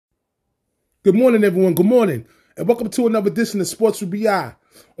Good morning, everyone. Good morning. And welcome to another edition of Sports with BI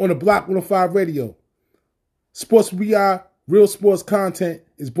on the Block 105 Radio. Sports with BI, real sports content,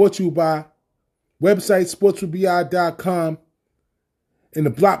 is brought to you by website sportswithbi.com and the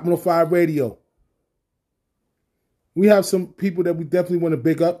Block 105 Radio. We have some people that we definitely want to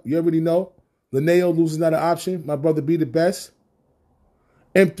big up. You already know. Linneo, losing not an option. My brother Be the Best.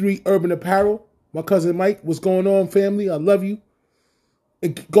 M3 Urban Apparel. My cousin Mike. What's going on, family? I love you.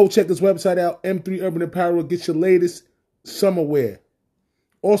 And go check this website out, M3 Urban Apparel. Get your latest summer wear.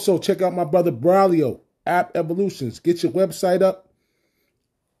 Also, check out my brother Braulio, App Evolutions. Get your website up.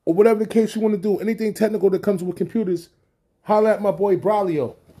 Or whatever the case you want to do. Anything technical that comes with computers, holla at my boy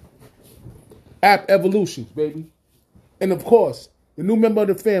Braulio. App Evolutions, baby. And of course, the new member of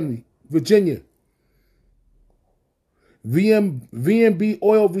the family, Virginia. VMB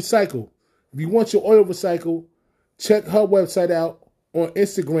Oil Recycle. If you want your oil recycled, check her website out on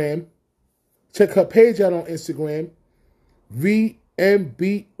Instagram. Check her page out on Instagram.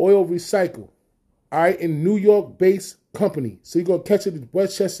 VMB Oil Recycle. All right, in New York-based company. So you're going to catch it in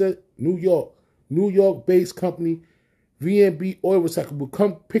Westchester, New York. New York-based company. VMB Oil Recycle. We'll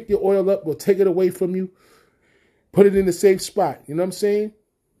come pick your oil up. We'll take it away from you. Put it in a safe spot. You know what I'm saying?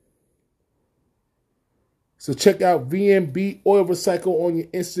 So check out VMB Oil Recycle on your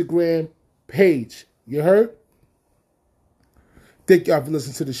Instagram page. You heard? Thank y'all for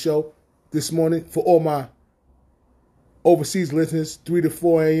listening to the show this morning. For all my overseas listeners, 3 to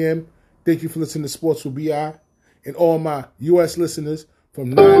 4 a.m., thank you for listening to Sports with BI. And all my U.S. listeners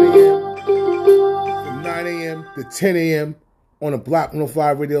from 9 a.m. to 10 a.m. on the Block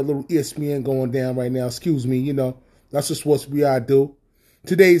 105 Radio, a little ESPN going down right now. Excuse me, you know, that's what Sports with BI do.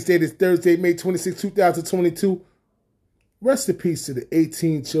 Today's date is Thursday, May 26, 2022. Rest in peace to the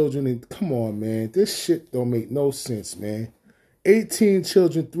 18 children. And come on, man, this shit don't make no sense, man. 18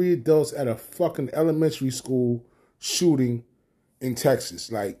 children, 3 adults at a fucking elementary school shooting in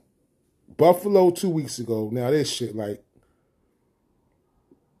Texas. Like, Buffalo 2 weeks ago. Now this shit, like,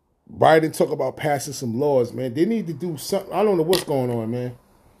 Biden talk about passing some laws, man. They need to do something. I don't know what's going on, man.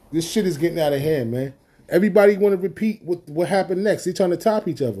 This shit is getting out of hand, man. Everybody want to repeat what happened next. They trying to top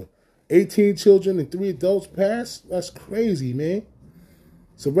each other. 18 children and 3 adults passed? That's crazy, man.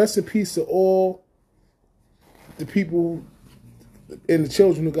 So rest in peace to all the people and the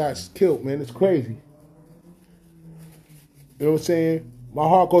children who got killed, man. It's crazy. You know what I'm saying? My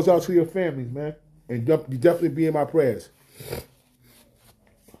heart goes out to your families, man. And you definitely be in my prayers.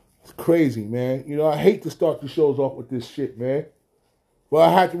 It's crazy, man. You know, I hate to start the shows off with this shit, man. Well,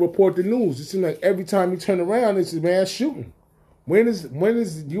 I have to report the news. It seems like every time you turn around, it's a mass shooting. When is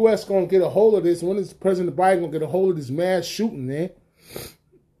the U.S. going to get a hold of this? When is President Biden going to get a hold of this mass shooting, man?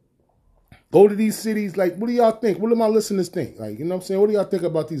 Go to these cities. Like, what do y'all think? What do my listeners think? Like, you know what I'm saying? What do y'all think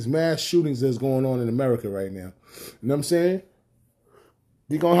about these mass shootings that's going on in America right now? You know what I'm saying?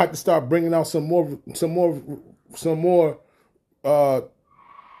 You're going to have to start bringing out some more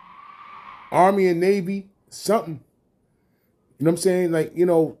Army and Navy, something. You know what I'm saying? Like, you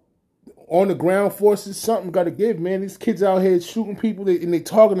know, on the ground forces, something got to give, man. These kids out here shooting people, and they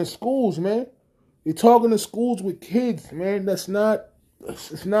talking to schools, man. They talking to schools with kids, man. It's not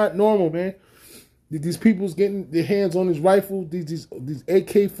normal, man. These people's getting their hands on these rifles, these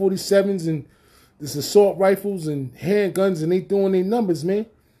AK-47s and this assault rifles and handguns, and they doing their numbers, man.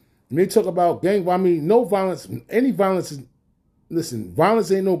 And they talk about gang. I mean, no violence. Any violence is, listen,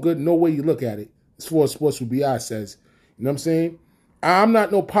 violence ain't no good no way you look at it. As far as Sports with BI says. You know what I'm saying? I'm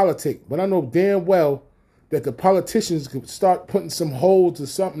not no politic, but I know damn well that the politicians could start putting some holds or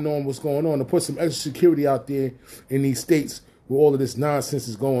something on what's going on, to put some extra security out there in these states where all of this nonsense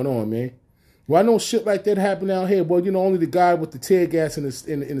is going on, man. Well, I know shit like that happen out here. Well, you know, only the guy with the tear gas in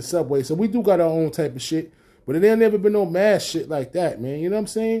the subway. So we do got our own type of shit, but there never been no mass shit like that, man. You know what I'm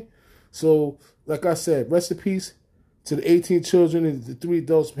saying? So, like I said, rest in peace to the 18 children and the 3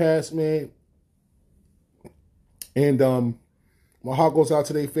 adults passed, man. And my heart goes out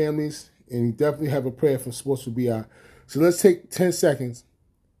to their families, and you definitely have a prayer from Sports with BI. So let's take 10 seconds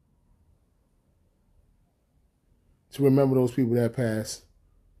to remember those people that passed.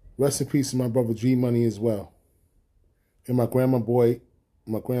 Rest in peace to my brother G Money as well. And my grandma boy,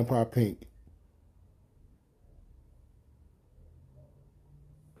 my grandpa Pink.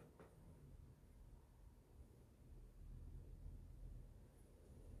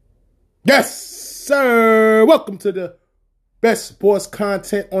 Yes, sir. Welcome to the best sports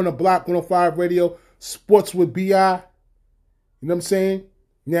content on the Block 105 Radio, Sports with BI. You know what I'm saying?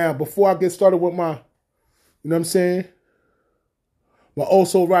 Now, before I get started with my, you know what I'm saying, my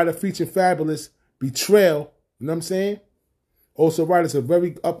Also Rider featuring Fabulous, Betrayal, you know what I'm saying? Also Rider's a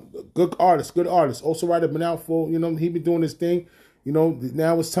very Good artist, good artist. Also writer, been out for, you know, he been doing his thing. You know,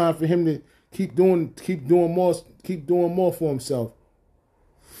 now it's time for him to keep doing more for himself.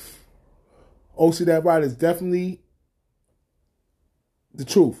 OC That Ride is definitely the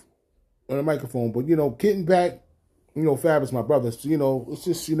truth on the microphone. But, you know, getting back, you know, Fab is my brother. So, you know, it's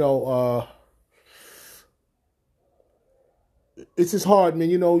just, you know, it's just hard, man.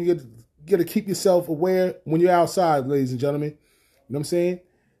 You know, you got to keep yourself aware when you're outside, ladies and gentlemen. You know what I'm saying?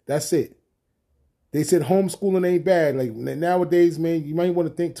 That's it. They said homeschooling ain't bad. Like nowadays, man, you might want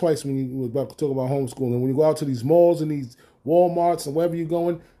to think twice when you about to talk about homeschooling. When you go out to these malls and these Walmarts and wherever you're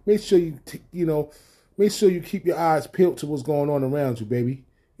going, make sure make sure you keep your eyes peeled to what's going on around you, baby.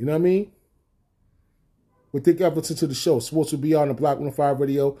 You know what I mean? But thank you for listening to the show. Sports will be on the Block 105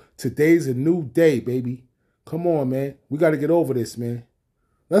 Radio. Today's a new day, baby. Come on, man. We got to get over this, man.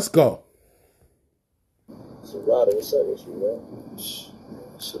 Let's go. So, Ryder, what's up with you, man?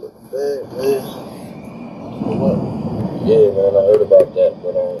 Shit looking bad, man. What? Yeah, man, I heard about that,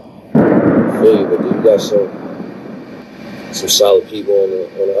 but I feel you, but you got some solid people on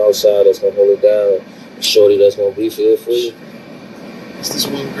the outside that's gonna hold it down. A shorty that's gonna be there for you. It's this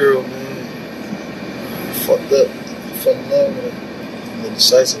one girl, man. Fucked up. Fell in love with her. I'm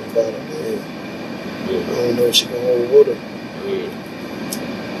indecisive about it, man. Yeah. I don't know if she can hold with her. Yeah.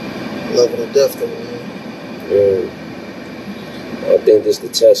 Love her to death, though, man. Yeah. I think this is the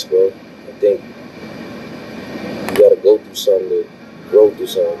test, bro. I think you gotta go through something to grow through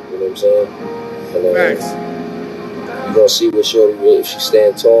something, you know what I'm saying? And you're gonna see what shorty really, if she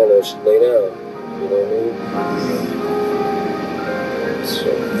stand tall or if she lay down, you know what I mean? So,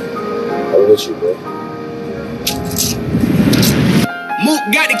 I'm with you, bro.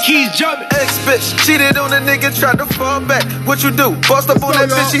 Mook got the keys jumping. Ex-bitch cheated on a nigga, tried to fall back. What you do? Bossed up on that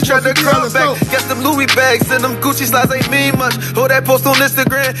bitch, she tried to crawl back. Got them Louis bags and them Gucci slides ain't mean much. Hold that post on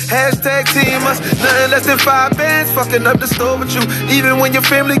Instagram, hashtag team us. Nothing less than 5 bands, fucking up the store with you. Even when your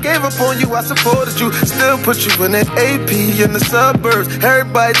family gave up on you, I supported you. Still put you in that AP in the suburbs.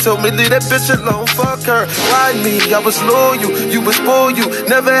 Everybody told me leave that bitch alone, fuck her. Why me? I was loyal, you was spoiled you.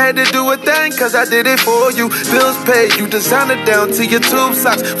 Never had to do a thing, cause I did it for you. Bills paid, you designer down to your tube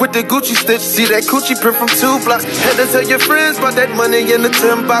socks with the Gucci stitch. See that Gucci print from 2 blocks. Had to tell your friends about that money in the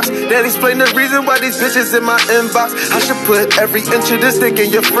 10 box. That explain the reason why these bitches in my inbox. I should put every inch of this dick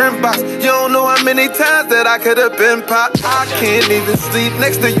in your friend box. You don't know how many times that I could have been popped. I can't even sleep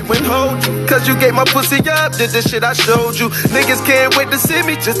next to you and hold you, cause you gave my pussy up, did the shit I showed you. Niggas can't wait to see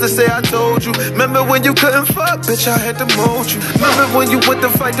me just to say I told you. Remember when you couldn't fuck, bitch, I had to mold you. Remember when you went to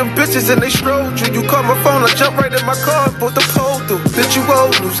fight them bitches and they strode you. You called my phone, I jumped right in my car and put the pole through. Bitch, you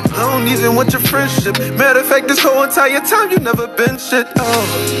old news, I don't even want your friendship. Matter of fact, this whole entire time you never been shit. Oh,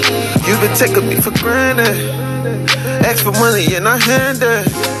 you been taking me for granted. Ask for money and I hand it.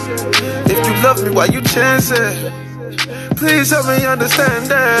 If you love me, why you chance it? Please help me understand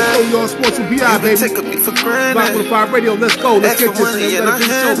that. Let's go, y'all. Sports will be out, baby. Taking me for granted. Block 105 Radio. Let's go. Let's get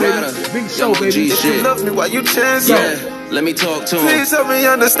this. Big show, baby. If you love me, why you chance it? Let me talk to him. Please help me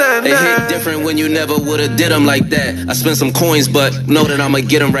understand they that. hit different when you never would've did them like that. I spent some coins, but know that I'ma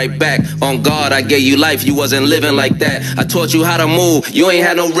get them right back. On God, I gave you life, you wasn't living like that. I taught you how to move, you ain't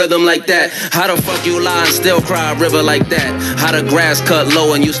had no rhythm like that. How the fuck you lie and still cry a river like that? How the grass cut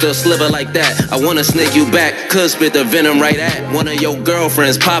low and you still sliver like that? I wanna snake you back, could spit the venom right at one of your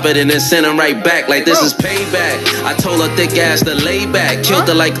girlfriends, pop it and then send them right back. Like this is payback. I told her thick ass to lay back. Killed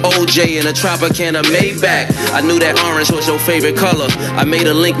her like OJ in a Tropicana Maybach. I knew that orange was your favorite color. I made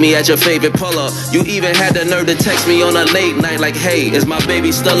her link me at your favorite puller. You even had the nerve to text me on a late night like, hey, is my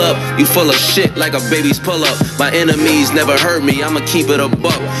baby still up? You full of shit like a baby's pull up. My enemies never hurt me, I'ma keep it a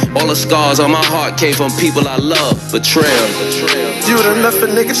buck. All the scars on my heart came from people I love. Betrayal. You done left a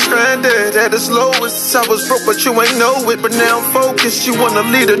nigga stranded at its lowest. I was broke but you ain't know it. But now I'm focused, you wanna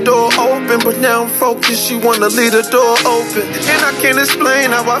leave the door open. But now I'm focused, you wanna leave the door open. And I can't explain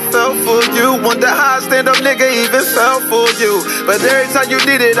how I felt for you. Wonder how a stand up nigga even fell for you. But every time you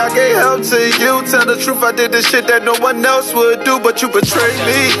needed, I gave help to you. Tell the truth, I did the shit that no one else would do. But you betrayed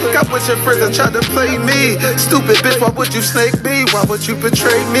me. Got with your friends and tried to play me. Stupid bitch, why would you snake me? Why would you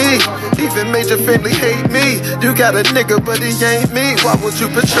betray me? Even made your family hate me. You got a nigga, but he ain't me. Why would you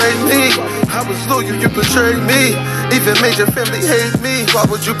betray me? I was loyal, you betrayed me. Even made your family hate me. Why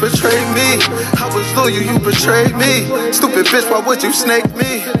would you betray me? I was loyal, you betrayed me. Stupid bitch, why would you snake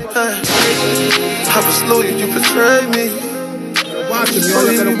me? I was loyal, you betrayed me. Watch him, y'all.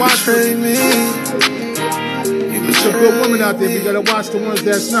 You gotta watch him. There's some good women out there. We gotta watch the ones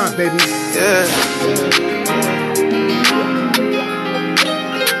that's not, baby. Yeah.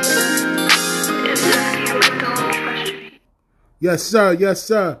 Yes, sir. Yes,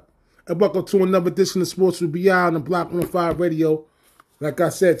 sir. And welcome to another edition of Sports with BI on the Block 105 Radio. Like I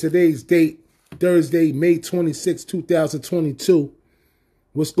said, today's date, Thursday, May 26, 2022.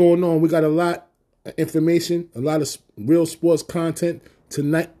 What's going on? We got a lot of information, a lot of real sports content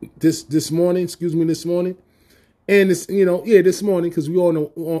tonight, this morning. And it's, this morning, because we all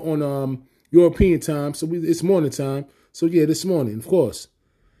know on European time, so it's morning time. So yeah, this morning, of course.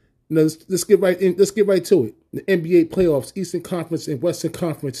 Now, let's get right to it. The NBA playoffs, Eastern Conference and Western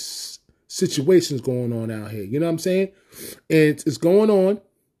Conference situations going on out here. You know what I'm saying? And it's going on,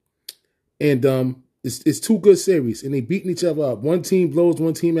 and it's two good series, and they beating each other up. One team blows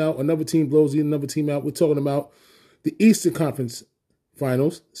one team out, another team blows another team out. We're talking about the Eastern Conference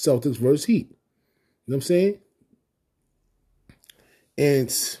Finals, Celtics versus Heat. You know what I'm saying? And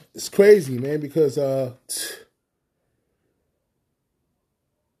it's crazy, man, because both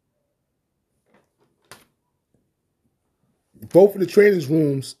of the training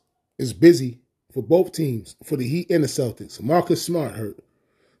rooms is busy for both teams, for the Heat and the Celtics. Marcus Smart hurt.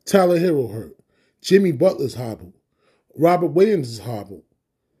 Tyler Hero hurt. Jimmy Butler's hobbled. Robert Williams is hobbled.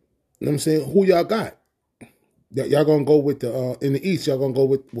 You know what I'm saying? Who y'all got? Y'all going to go with the, in the East, y'all going to go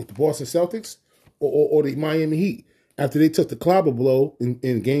with the Boston Celtics or the Miami Heat after they took the clobber blow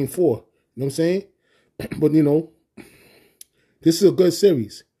in Game 4. You know what I'm saying? But, this is a good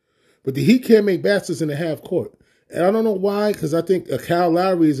series. But the Heat can't make baskets in the half court. And I don't know why, because I think Kyle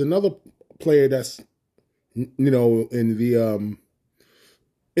Lowry is another player that's, in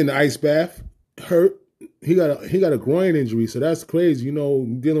the ice bath, hurt. He got a groin injury, so that's crazy.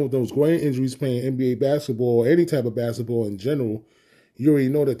 Dealing with those groin injuries playing NBA basketball or any type of basketball in general, you already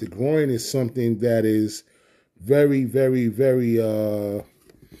know that the groin is something that is very, very, very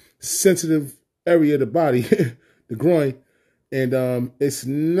sensitive area of the body, the groin, and it's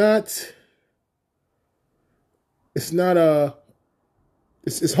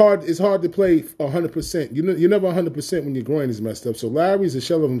hard to play 100%. You're never 100% when your groin is messed up. So Larry's a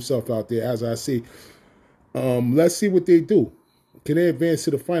shell of himself out there, as I see. Let's see what they do. Can they advance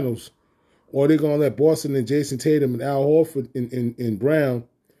to the finals, or are they gonna let Boston and Jason Tatum and Al Horford and Brown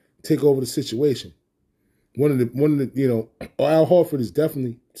take over the situation? Al Horford is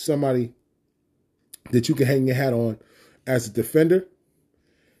definitely somebody that you can hang your hat on as a defender,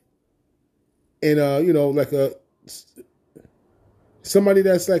 and somebody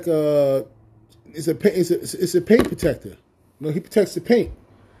that's like it's a paint protector. He protects the paint,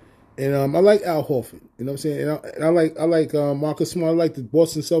 and I like Al Horford. You know what I'm saying? And I like Marcus Smart. I like the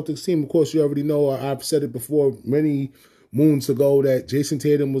Boston Celtics team. Of course, you already know. I've said it before many moons ago that Jason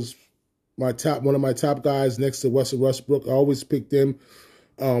Tatum was one of my top guys next to Russell Westbrook. I always picked him.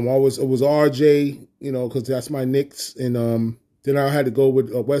 It was RJ, because that's my Knicks, and then I had to go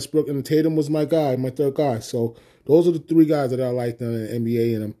with Westbrook, and Tatum was my guy, my third guy. So those are the three guys that I liked in the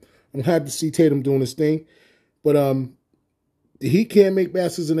NBA, and I'm happy to see Tatum doing his thing. But he can't make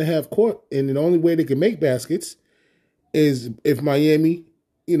baskets in the half court, and the only way they can make baskets is if Miami,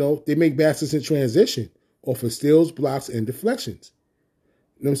 they make baskets in transition off of steals, blocks, and deflections.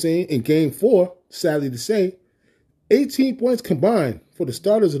 You know what I'm saying? In Game 4, sadly to say, 18 points combined for the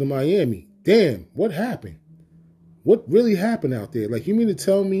starters of the Miami. Damn, what happened? What really happened out there? Like, you mean to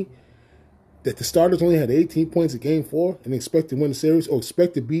tell me that the starters only had 18 points in Game 4 and expect to win the series or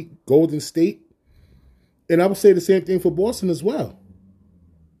expect to beat Golden State? And I would say the same thing for Boston as well.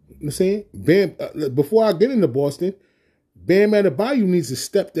 You know what I'm saying? Bam, before I get into Boston, Bam Adebayo needs to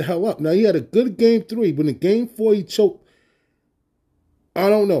step the hell up. Now, he had a good Game 3, but in Game 4, he choked. I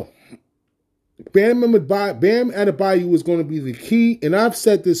don't know. Bam Adebayo is going to be the key, and I've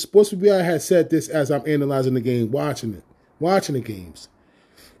said this, Sports BI has said this as I'm analyzing the game, watching the games.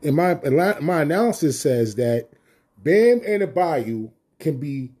 And my analysis says that Bam Adebayo can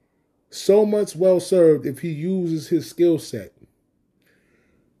be so much well served if he uses his skill set.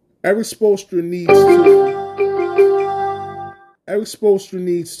 Eric Spoelstra needs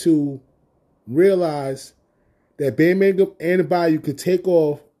to realize that Bam Adebayo could take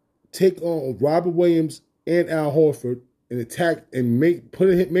on Robert Williams and Al Horford and attack and make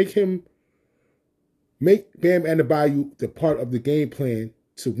Bam Adebayo the part of the game plan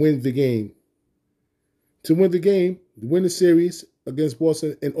to win the game. To win the series against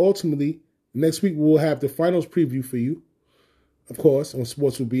Boston, and ultimately next week we'll have the finals preview for you, of course, on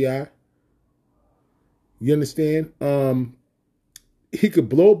Sports with BI. You understand? He could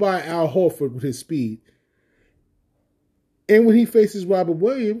blow by Al Horford with his speed. And when he faces Robert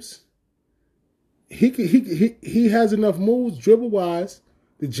Williams, he has enough moves dribble-wise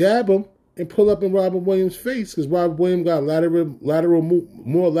to jab him and pull up in Robert Williams' face, because Robert Williams got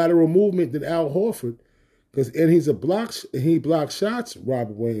more lateral movement than Al Horford And he blocks shots,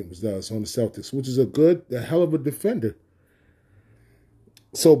 Robert Williams does on the Celtics, which is a hell of a defender.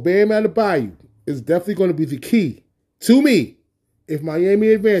 So Bam Adebayo is definitely going to be the key to me if Miami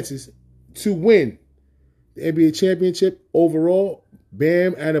advances to win the NBA championship overall.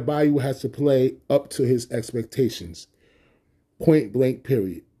 Bam Adebayo has to play up to his expectations. Point blank,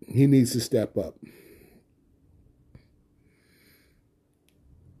 period. He needs to step up.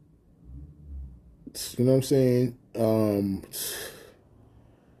 You know what I'm saying?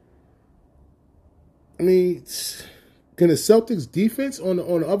 I mean, can the Celtics defense on the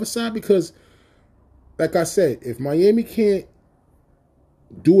other side? Because, like I said, if Miami can't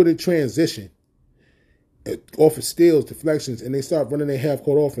do it in transition, off of steals, deflections, and they start running their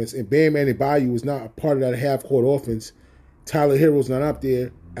half-court offense, and Bam Adebayo is not a part of that half-court offense, Tyler Herro's not out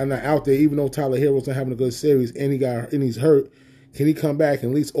there, even though Tyler Herro's not having a good series, and he's hurt. Can he come back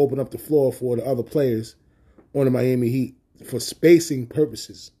and at least open up the floor for the other players on the Miami Heat for spacing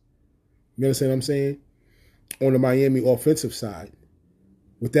purposes? You understand what I'm saying? On the Miami offensive side.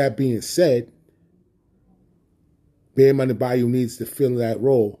 With that being said, Bam Adebayo needs to fill that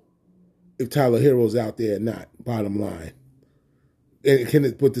role if Tyler Herro's out there or not, bottom line.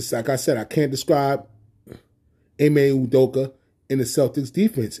 Like I said, I can't describe Ime Udoka in the Celtics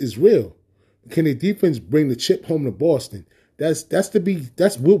defense. It's real. Can the defense bring the chip home to Boston? That's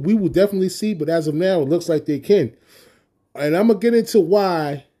what we will definitely see, but as of now, it looks like they can. And I'm going to get into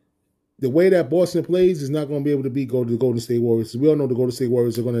why the way that Boston plays is not going to be able to go to the Golden State Warriors. We all know the Golden State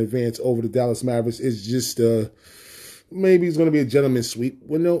Warriors are going to advance over the Dallas Mavericks. It's just, maybe it's going to be a gentleman's sweep.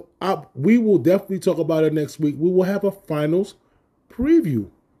 Well, no, we will definitely talk about it next week. We will have a finals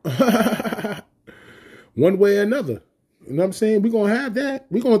preview. One way or another. You know what I'm saying? We're going to have that.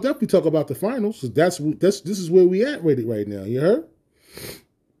 We're going to definitely talk about the finals. This is where we at right now. You heard?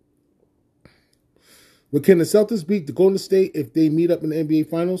 But can the Celtics beat the Golden State if they meet up in the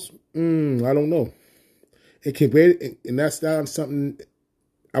NBA Finals? I don't know. And that's something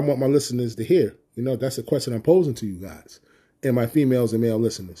I want my listeners to hear. You know, that's a question I'm posing to you guys and my females and male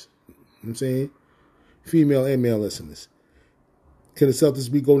listeners. You know what I'm saying? Female and male listeners. Can the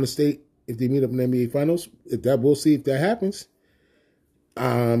Celtics beat Golden State if they meet up in the NBA Finals? We'll see if that happens.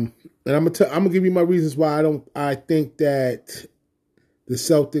 And I'm gonna give you my reasons why I think that the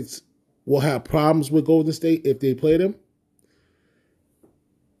Celtics will have problems with Golden State if they play them.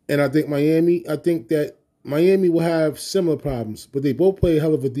 And I think that Miami will have similar problems, but they both play a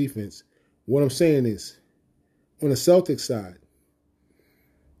hell of a defense. What I'm saying is, on the Celtics side,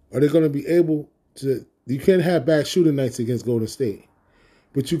 are they going to be able to... You can't have bad shooting nights against Golden State,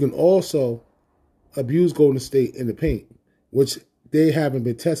 but you can also abuse Golden State in the paint, which they haven't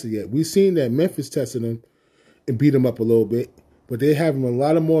been tested yet. We've seen that Memphis tested them and beat them up a little bit, but they have a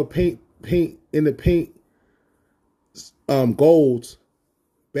lot of more paint in the paint, goals,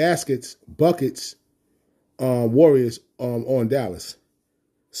 baskets, buckets, Warriors on Dallas.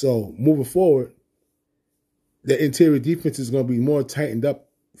 So moving forward, the interior defense is going to be more tightened up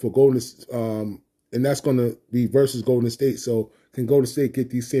for Golden, and that's going to be versus Golden State. So can Golden State get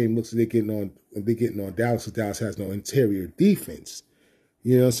these same looks that they're getting on Dallas? Because Dallas has no interior defense.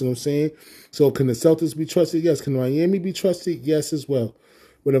 You know what I'm saying? So can the Celtics be trusted? Yes. Can Miami be trusted? Yes, as well.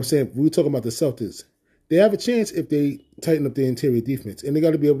 But I'm saying, we're talking about the Celtics. They have a chance if they tighten up their interior defense, and they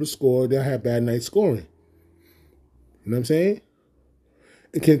got to be able to score. They'll have bad night scoring. You know what I'm saying?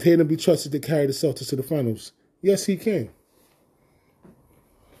 And can Tatum be trusted to carry the Celtics to the finals? Yes, he can.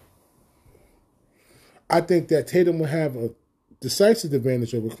 I think that Tatum will have a decisive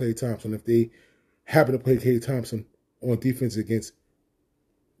advantage over Klay Thompson if they happen to play Klay Thompson on defense against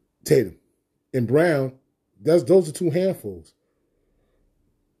Tatum. And Brown, those are two handfuls.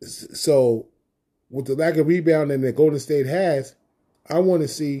 So, with the lack of rebounding that Golden State has, I want to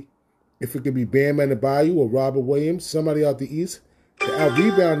see if it could be Bam Adebayo or Robert Williams, somebody out the East, to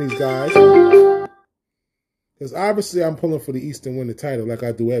out-rebound these guys. Because obviously I'm pulling for the East and win the title like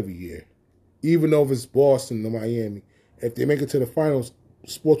I do every year. Even though it's Boston or Miami. If they make it to the finals,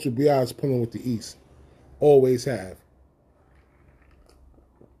 Sports will be odds pulling with the East. Always have.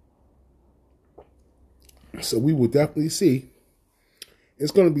 So we will definitely see.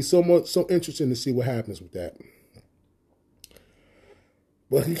 It's going to be so interesting to see what happens with that.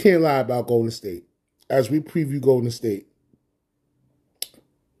 But you can't lie about Golden State. As we preview Golden State,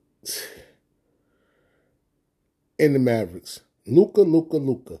 and the Mavericks, Luka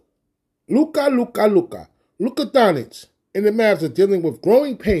Doncic and the Mavs are dealing with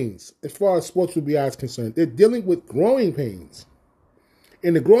growing pains as far as Sports will be eyes concerned. They're dealing with growing pains.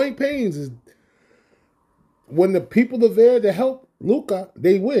 And the growing pains is when the people are there to help Luka,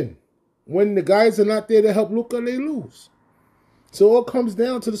 they win. when the guys are not there to help Luka, they lose. So it all comes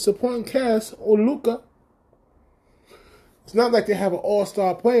down to the supporting cast or Luka. It's not like they have an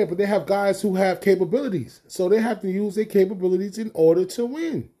all-star player, but they have guys who have capabilities. So they have to use their capabilities in order to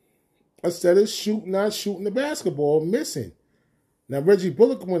win. Instead of not shooting the basketball, missing. Now, Reggie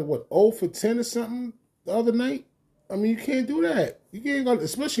Bullock went, 0 for 10 or something the other night? I mean, you can't do that. You can't go,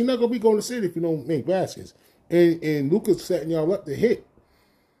 especially you're not going to be going to city if you don't make baskets. And Luka's setting y'all up to hit.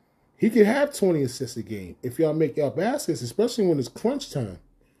 He could have 20 assists a game if y'all make y'all baskets, especially when it's crunch time.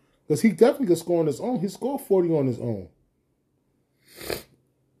 Because he definitely can score on his own. He scored 40 on his own.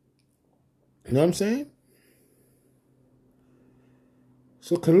 You know what I'm saying?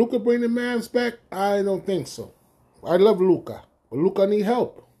 So can Luka bring the Mavs back? I don't think so. I love Luka, but Luka need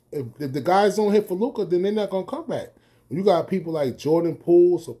help. If the guys don't hit for Luka, then they're not going to come back. When you got people like Jordan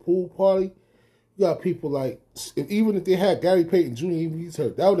Poole, a pool party, you got people like, even if they had Gary Payton Jr., even he's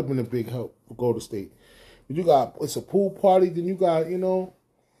hurt, that would have been a big help for Golden State. But you got, it's a pool party, then you got,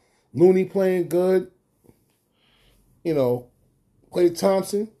 Looney playing good. Klay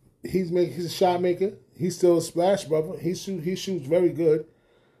Thompson, he's a shot maker. He's still a splash brother. He shoots very good.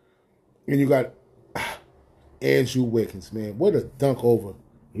 And you got Andrew Wiggins, man. What a dunk over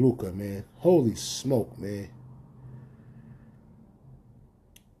Luka, man. Holy smoke, man.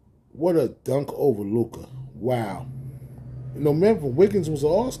 What a dunk over Luka. Wow. Remember, Wiggins was an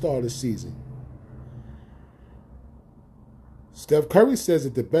all-star this season. Steph Curry says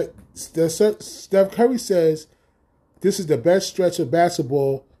Steph Curry says this is the best stretch of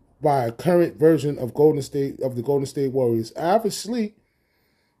basketball by a current version of the Golden State Warriors. Obviously,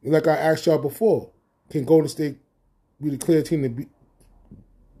 like I asked y'all before, can Golden State be the clear team to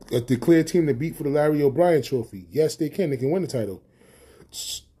beat for the Larry O'Brien Trophy? Yes, they can. They can win the title.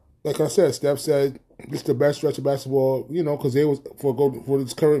 Like I said, Steph said it's the best stretch of basketball, because they was for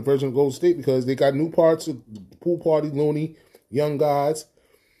this current version of Golden State because they got new parts of pool party, Looney, young guys,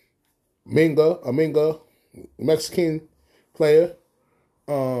 Minga, Mexican player.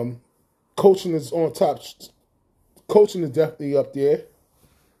 Coaching is on top. Coaching is definitely up there.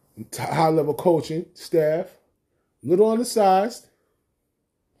 High level coaching staff, little undersized.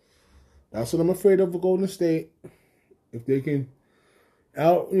 That's what I'm afraid of for Golden State. If they can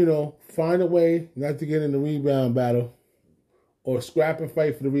find a way not to get in the rebound battle or scrap and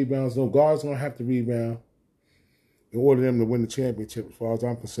fight for the rebounds. No guards gonna have to rebound in order for them to win the championship. As far as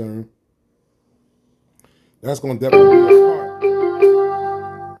I'm concerned, that's gonna definitely be a part.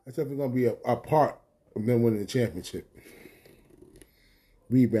 That's definitely gonna be a part of them winning the championship.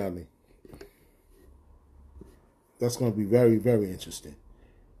 Rebounding. That's going to be very, very interesting.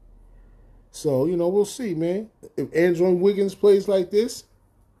 So, we'll see, man. If Andrew Wiggins plays like this,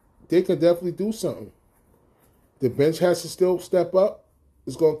 they can definitely do something. The bench has to still step up.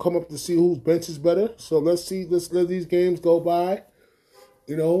 It's going to come up to see whose bench is better. So let's see. Let's let these games go by.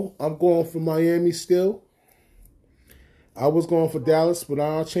 I'm going for Miami still. I was going for Dallas, but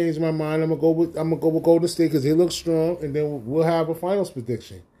I'll change my mind. I'm gonna go with Golden State because they look strong, and then we'll have a finals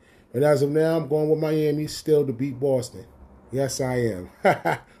prediction. But as of now, I'm going with Miami still to beat Boston. Yes, I am.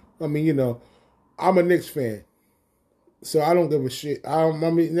 I mean, I'm a Knicks fan, so I don't give a shit. Now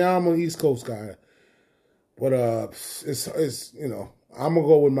I'm an East Coast guy, but it's I'm gonna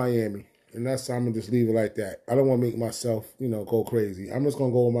go with Miami, and I'm gonna just leave it like that. I don't want to make myself go crazy. I'm just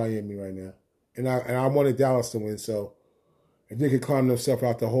gonna go with Miami right now, and I wanted Dallas to win, so. If they could climb themselves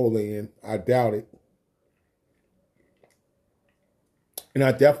out the hole they in, I doubt it. And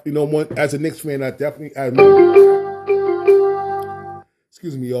I definitely, as a Knicks fan,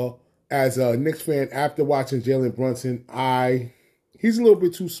 excuse me, y'all. As a Knicks fan, after watching Jalen Brunson, he's a little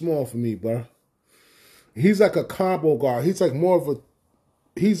bit too small for me, bro. He's like a combo guard. He's like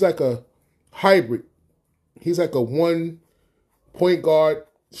a hybrid. He's like a 1 point guard,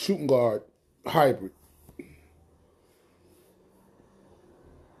 shooting guard hybrid.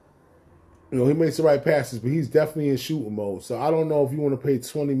 He makes the right passes, but he's definitely in shooting mode. So I don't know if you want to pay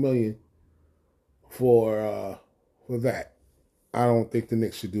 $20 million for that. I don't think the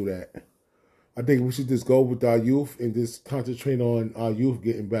Knicks should do that. I think we should just go with our youth and just concentrate on our youth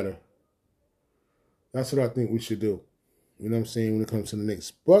getting better. That's what I think we should do. You know what I'm saying, when it comes to the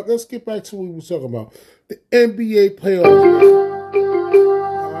Knicks. But let's get back to what we were talking about. The NBA playoffs.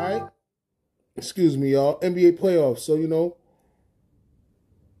 All right? Excuse me, y'all. NBA playoffs. So,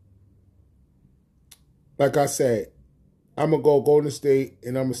 like I said, I'm going to go Golden State,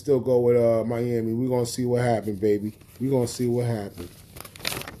 and I'm going to still go with Miami. We're going to see what happens, baby. We're going to see what happens.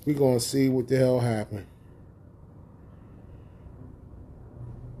 We're going to see what the hell happened.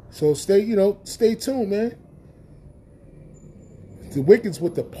 So stay tuned, man. The Wiggins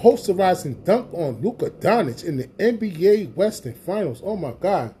with the posterizing dunk on Luka Doncic in the NBA Western Finals. Oh my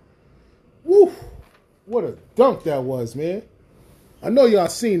God. Woo! What a dunk that was, man. I know y'all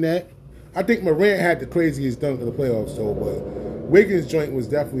seen that. I think Morant had the craziest dunk of the playoffs, though, but Wiggins' joint was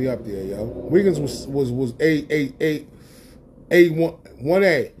definitely up there, yo. Wiggins was A1A.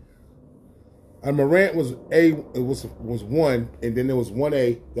 And Morant was was 1, and then there was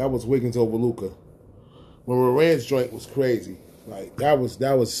 1A. That was Wiggins over Luka. But Morant's joint was crazy. Like that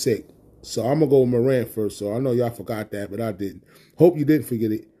was sick. So I'm gonna go with Morant first. So I know y'all forgot that, but I didn't. Hope you didn't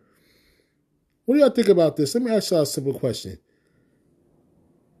forget it. What do y'all think about this? Let me ask y'all a simple question.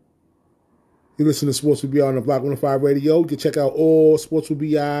 You listen to Sports with BI on the Block 105 Radio. You can check out all Sports with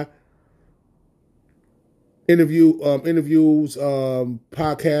BI interviews,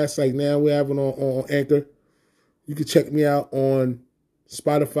 podcasts like now we're having on Anchor. You can check me out on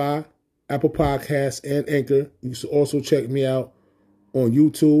Spotify, Apple Podcasts, and Anchor. You can also check me out on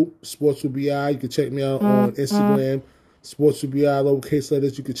YouTube, Sports with BI. You can check me out on Instagram, Sports with BI, lowercase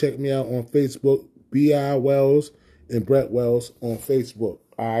letters. You can check me out on Facebook, BI Wells and Brett Wells on Facebook.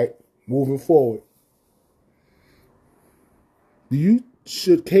 All right, moving forward.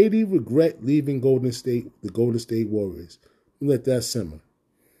 Should KD regret leaving the Golden State Warriors? Let that simmer.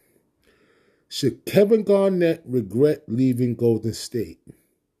 Should Kevin Garnett regret leaving Golden State?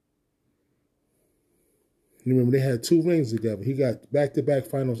 Remember, they had 2 rings together. He got back-to-back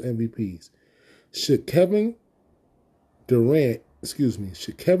Finals MVPs. Should Kevin Durant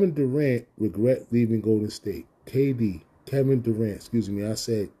regret leaving Golden State? Kevin Durant, I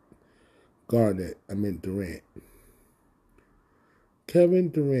said Garnett. I meant Durant. Kevin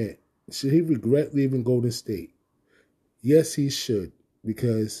Durant, should he regret leaving Golden State? Yes, he should,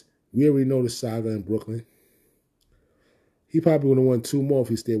 because we already know the saga in Brooklyn. He probably would have won 2 more if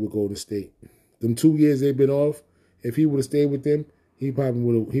he stayed with Golden State. Them 2 years they've been off, if he would have stayed with them, he probably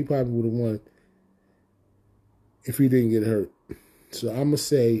would have won if he didn't get hurt. So I'm gonna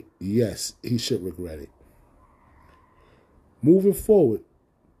say yes, he should regret it. Moving forward,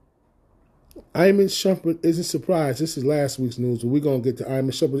 Iman Shumpert isn't surprised. This is last week's news, but we're going to get to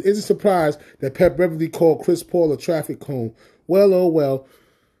Iman Shumpert. Isn't surprised that Pat Beverly called Chris Paul a traffic cone. Well, oh well.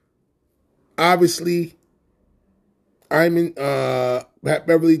 Obviously, Pat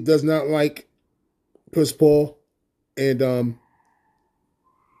Beverly does not like Chris Paul. And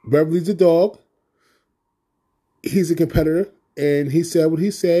Beverly's a dog. He's a competitor. And he said what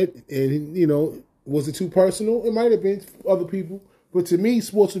he said. And, was it too personal? It might have been for other people. But to me,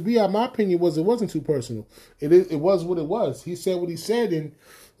 Sports with BI, my opinion was it wasn't too personal. It was what it was. He said what he said,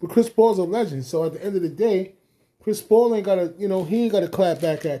 but Chris Paul's a legend. So at the end of the day, Chris Paul ain't gotta, he ain't gotta clap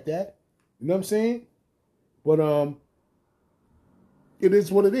back at that. You know what I'm saying? But it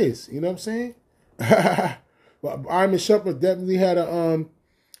is what it is. You know what I'm saying? But Iman Shumpert definitely had a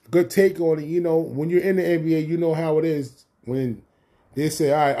good take on it. When you're in the NBA, you know how it is when they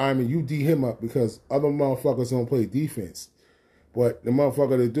say, all right, Iman, you D him up because other motherfuckers don't play defense. But the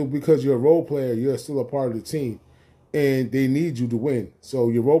motherfucker they do, because you're a role player, you're still a part of the team. And they need you to win. So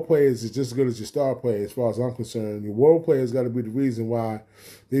your role players is just as good as your star player, as far as I'm concerned. Your role players got to be the reason why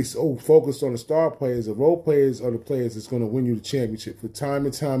they so focused on the star players. The role players are the players that's going to win you the championship. For time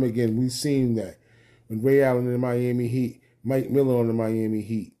and time again, we've seen that. When Ray Allen in the Miami Heat, Mike Miller on the Miami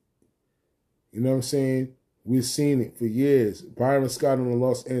Heat. You know what I'm saying? We've seen it for years. Byron Scott on the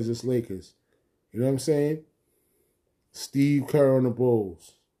Los Angeles Lakers. You know what I'm saying? Steve Kerr on the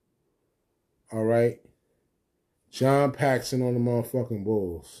Bulls. All right? John Paxson on the motherfucking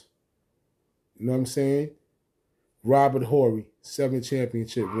Bulls. You know what I'm saying? Robert Horry, 7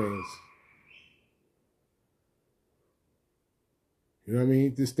 championship rings. You know what I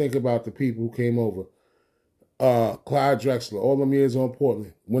mean? Just think about the people who came over. Clyde Drexler, all them years on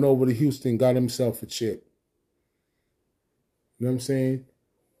Portland. Went over to Houston, got himself a chip. You know what I'm saying?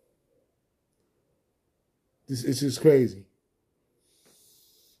 It's just crazy.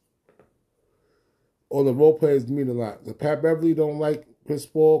 All the role players mean a lot. The Pat Beverly don't like Chris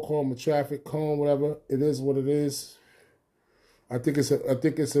Paul, call him a traffic cone, whatever. It is what it is. I think it's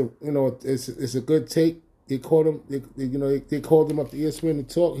a good take. They called him. They called him up to ESPN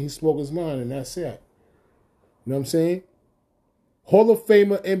to talk. He spoke his mind, and that's it. You know what I'm saying? Hall of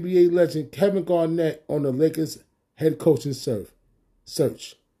Famer NBA legend Kevin Garnett on the Lakers head coaching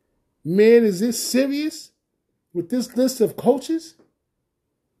search. Man, is this serious? With this list of coaches?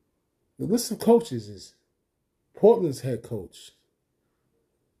 The list of coaches is Portland's head coach,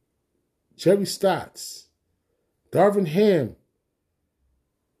 Jerry Stotts, Darvin Ham,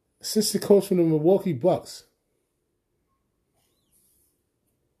 assistant coach from the Milwaukee Bucks.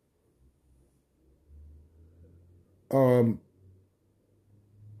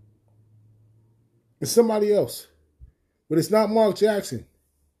 It's somebody else. But it's not Mark Jackson,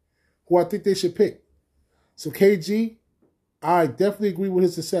 who I think they should pick. So KG, I definitely agree with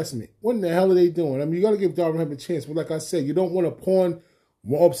his assessment. What in the hell are they doing? I mean, you got to give Darvin Ham a chance. But like I said, you don't want to pawn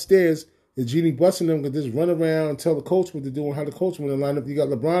upstairs that Jeannie Busting them can just run around and tell the coach what to do and how the coach want to line up. You got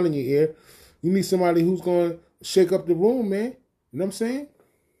LeBron in your ear. You need somebody who's going to shake up the room, man. You know what I'm saying?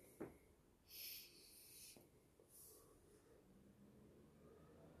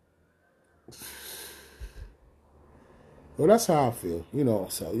 Well, that's how I feel,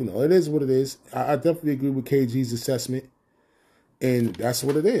 So, it is what it is. I definitely agree with KG's assessment. And that's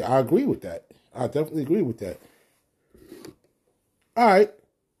what it is. I agree with that. I definitely agree with that. All right.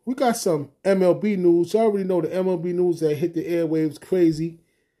 We got some MLB news. You already know the MLB news that hit the airwaves crazy.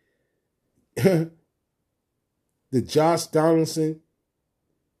 The Josh Donaldson,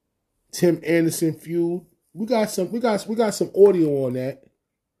 Tim Anderson feud. We got some audio on that.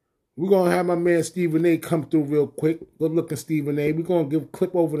 We're going to have my man Stephen A come through real quick. Good looking Stephen A. We're going to give a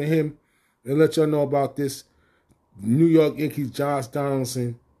clip over to him and let y'all know about this New York Yankees Josh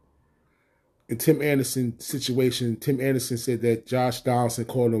Donaldson and Tim Anderson situation. Tim Anderson said that Josh Donaldson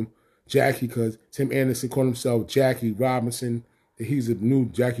called him Jackie because Tim Anderson called himself Jackie Robinson. That he's a new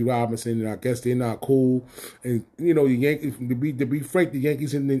Jackie Robinson, and I guess they're not cool. And the Yankees, to be frank, the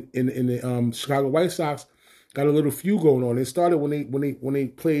Yankees in the Chicago White Sox got a little feud going on. It started when they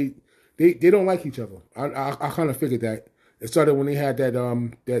played. They don't like each other. I kind of figured that. It started when they had that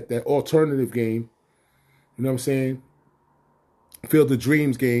alternative game. You know what I'm saying? Field of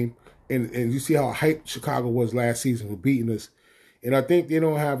Dreams game, and you see how hyped Chicago was last season for beating us. And I think they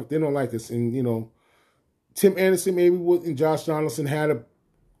don't like us. And Tim Anderson maybe and Josh Donaldson had a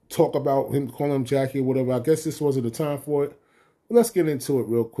talk about him calling him Jackie or whatever. I guess this wasn't the time for it. But let's get into it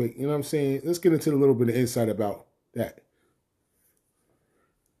real quick. You know what I'm saying? Let's get into a little bit of insight about that.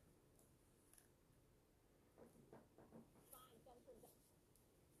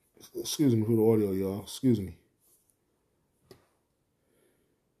 Excuse me for the audio, y'all. Excuse me.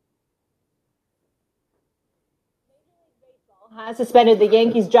 Has suspended the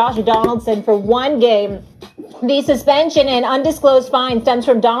Yankees' Josh Donaldson for 1 game. The suspension and undisclosed fine stems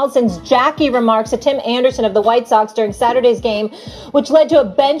from Donaldson's Jackie remarks to Tim Anderson of the White Sox during Saturday's game, which led to a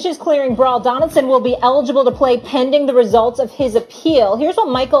benches-clearing brawl. Donaldson will be eligible to play pending the results of his appeal. Here's what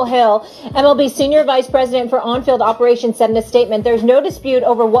Michael Hill, MLB Senior Vice President for On-Field Operations, said in a statement. There's no dispute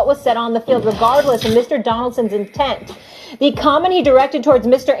over what was said on the field, regardless of Mr. Donaldson's intent. The comment he directed towards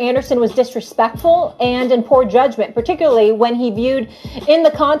Mr. Anderson was disrespectful and in poor judgment, particularly when he viewed in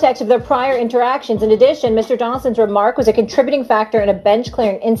the context of their prior interactions. In addition, Mr. Donaldson's remark was a contributing factor in a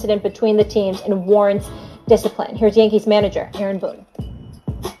bench-clearing incident between the teams and warrants discipline. Here's Yankees manager Aaron Boone.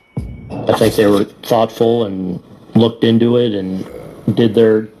 I think they were thoughtful and looked into it and did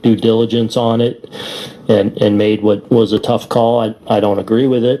their due diligence on it and made what was a tough call. I don't agree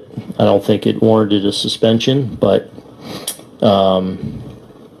with it. I don't think it warranted a suspension, but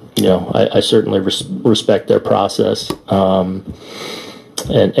I certainly respect their process. And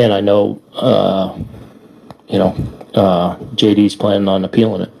I know, JD's planning on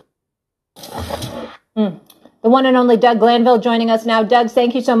appealing it. The one and only Doug Glanville joining us now. Doug,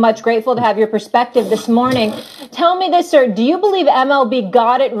 thank you so much. Grateful to have your perspective this morning. Tell me this, sir. Do you believe MLB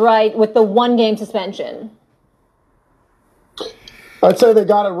got it right with the 1-game suspension? I'd say they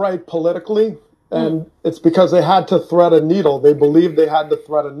got it right politically. And it's because they had to thread a needle. They believed they had to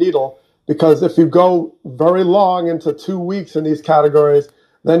thread a needle because if you go very long into 2 weeks in these categories,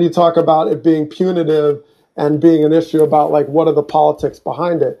 then you talk about it being punitive and being an issue about like what are the politics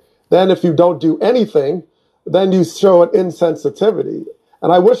behind it. Then if you don't do anything, then you show an insensitivity.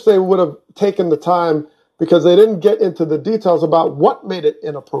 And I wish they would have taken the time because they didn't get into the details about what made it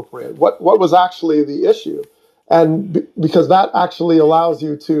inappropriate, what was actually the issue. And because that actually allows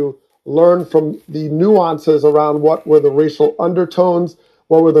you to learn from the nuances around what were the racial undertones,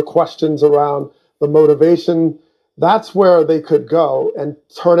 what were the questions around the motivation. That's where they could go and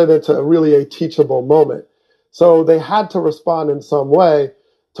turn it into really a teachable moment. So they had to respond in some way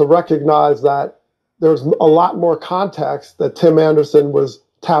to recognize that there's a lot more context that Tim Anderson was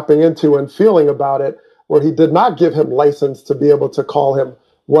tapping into and feeling about it, where he did not give him license to be able to call him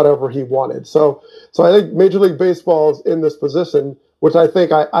whatever he wanted. So I think Major League Baseball is in this position, which I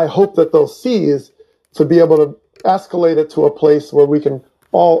think I hope that they'll seize to be able to escalate it to a place where we can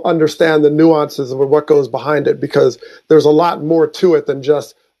all understand the nuances of what goes behind it, because there's a lot more to it than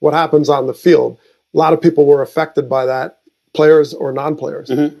just what happens on the field. A lot of people were affected by that, players or non-players.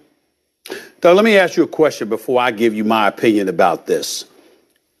 Mm-hmm. Doug, let me ask you a question before I give you my opinion about this.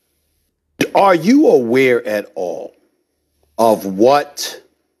 Are you aware at all of what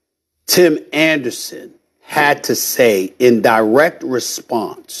Tim Anderson had to say in direct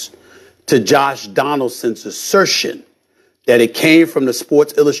response to Josh Donaldson's assertion that it came from the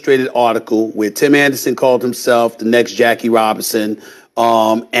Sports Illustrated article where Tim Anderson called himself the next Jackie Robinson,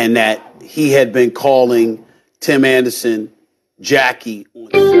 and that he had been calling Tim Anderson Jackie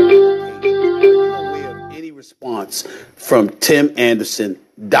on several occasions. I'm aware of any response from Tim Anderson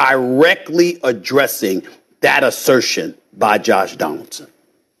directly addressing that assertion by Josh Donaldson.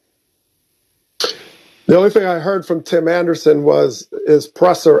 The only thing I heard from Tim Anderson was his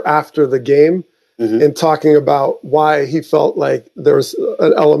presser after the game in talking about why he felt like there was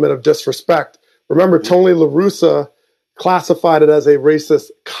an element of disrespect. Remember, Tony La Russa classified it as a racist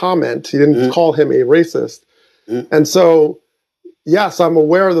comment. He didn't call him a racist. And so, yes, I'm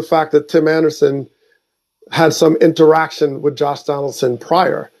aware of the fact that Tim Anderson had some interaction with Josh Donaldson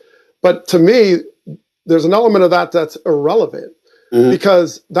prior. But to me, there's an element of that that's irrelevant.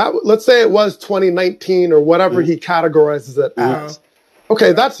 Because that, let's say it was 2019 or whatever he categorizes it as.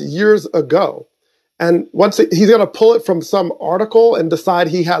 Okay, that's years ago. And once he's going to pull it from some article and decide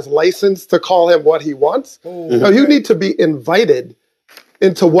he has license to call him what he wants. No, you need to be invited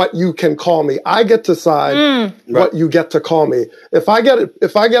into what you can call me. I get to decide what you get to call me. If I get a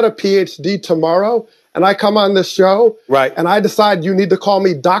PhD tomorrow and I come on this show and I decide you need to call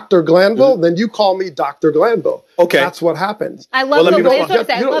me Dr. Glanville, then you call me Dr. Glanville. Okay. That's what happens. I love the way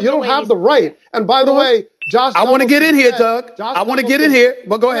you don't have the right. And by the way, Josh I want to get in here, Doug. I want to get in here,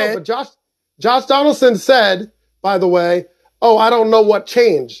 but go ahead. But Josh Donaldson said, by the way, oh, I don't know what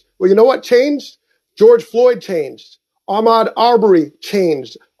changed. Well, you know what changed? George Floyd changed. Ahmaud Arbery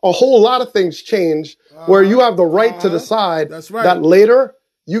changed. A whole lot of things changed where you have the right to decide that later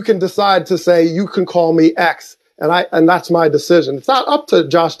you can decide to say you can call me X. And that's my decision. It's not up to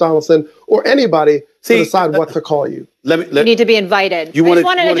Josh Donaldson or anybody to decide what to call you. You need to be invited. I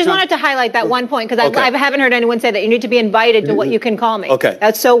just wanted to highlight that one point because I haven't heard anyone say that you need to be invited to what you can call me. Okay.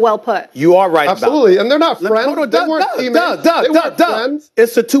 That's so well put. You are right. Absolutely. And they're not friends. Doug.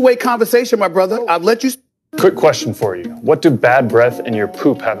 It's a two-way conversation, my brother. I've let you. Quick question for you. What do bad breath and your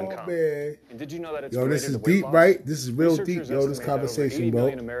poop have in common? And did you know that it's this is deep, right? This is real deep, this conversation,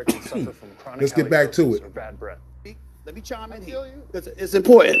 bro. Let's get back to it. Let me chime in here. It's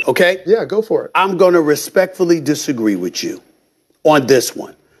important, okay? Yeah, go for it. I'm going to respectfully disagree with you on this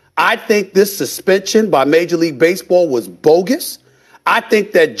one. I think this suspension by Major League Baseball was bogus. I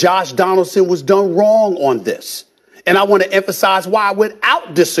think that Josh Donaldson was done wrong on this. And I want to emphasize why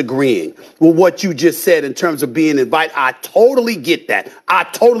without disagreeing with what you just said in terms of being invited. I totally get that. I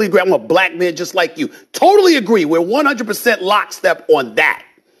totally agree. I'm a black man just like you. Totally agree. We're 100% lockstep on that.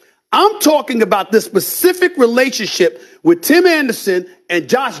 I'm talking about this specific relationship with Tim Anderson and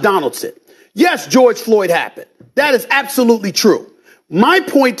Josh Donaldson. Yes, George Floyd happened. That is absolutely true. My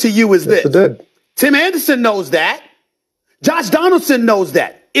point to you is this. Tim Anderson knows that. Josh Donaldson knows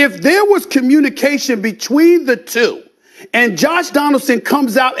that. If there was communication between the two and Josh Donaldson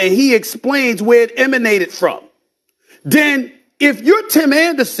comes out and he explains where it emanated from, then if you're Tim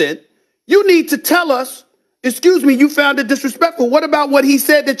Anderson, you need to tell us, excuse me, you found it disrespectful. What about what he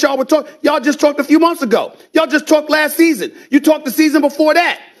said that y'all were talking? Y'all just talked a few months ago. Y'all just talked last season. You talked the season before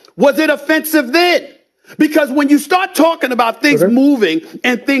that. Was it offensive then? Because when you start talking about things moving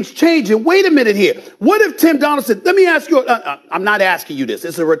and things changing, wait a minute here. What if Tim Donaldson, let me ask you, I'm not asking you this.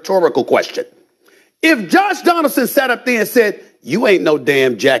 It's a rhetorical question. If Josh Donaldson sat up there and said, you ain't no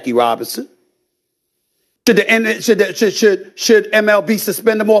damn Jackie Robinson, should MLB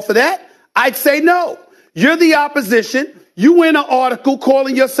suspend him off of that? I'd say no. You're the opposition. You in an article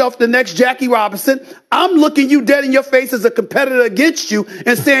calling yourself the next Jackie Robinson. I'm looking you dead in your face as a competitor against you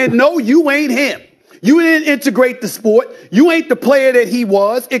and saying, no, you ain't him. You didn't integrate the sport. You ain't the player that he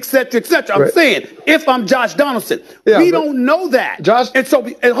was, et cetera, et cetera. I'm saying, if I'm Josh Donaldson, we don't know that.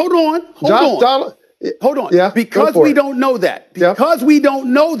 Hold on. Yeah, because we don't know that. Because we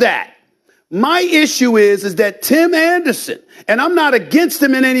don't know that. My issue is that Tim Anderson, and I'm not against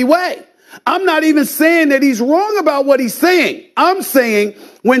him in any way. I'm not even saying that he's wrong about what he's saying. I'm saying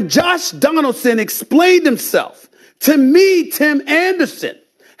when Josh Donaldson explained himself, to me, Tim Anderson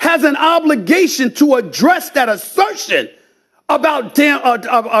has an obligation to address that assertion from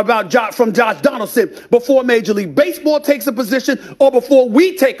Josh Donaldson before Major League Baseball takes a position or before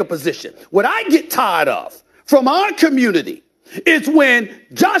we take a position. What I get tired of from our community is when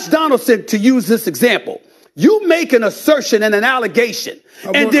Josh Donaldson, to use this example, You make an assertion and an allegation,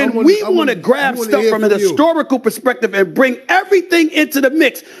 and then we want to grab stuff from an historical perspective and bring everything into the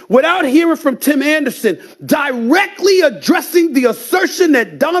mix without hearing from Tim Anderson directly addressing the assertion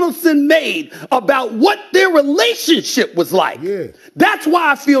that Donaldson made about what their relationship was like. Yeah. That's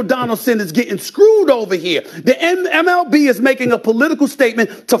why I feel Donaldson is getting screwed over here. The MLB is making a political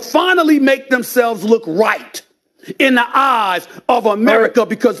statement to finally make themselves look right in the eyes of America,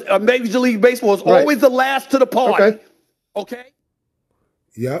 because Major League Baseball is always the last to the party. Okay?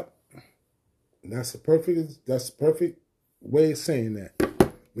 Yep. That's the perfect way of saying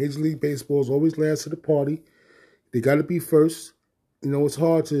that. Major League Baseball is always last to the party. They got to be first. You know, it's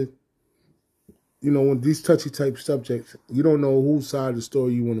hard to, you know, when these touchy type subjects, you don't know whose side of the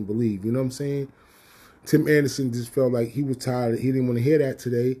story you want to believe. You know what I'm saying? Tim Anderson just felt like he was tired. He didn't want to hear that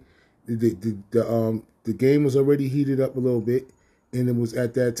today. The game was already heated up a little bit, and it was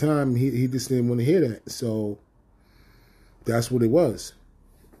at that time he just didn't want to hear that. So that's what it was,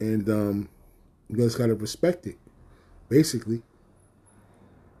 and you just gotta respect it. Basically,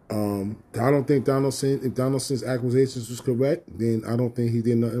 I don't think if Donaldson's accusations was correct, then I don't think he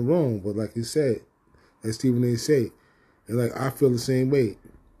did nothing wrong. But like you said, as Stephen A. said, and like I feel the same way.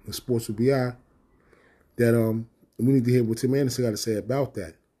 The Sports with BI, that we need to hear what Tim Anderson got to say about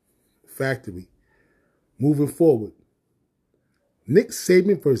that. Factory. Moving forward, Nick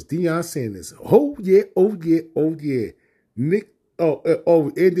Saban versus Deion Sanders. Oh yeah. Nick.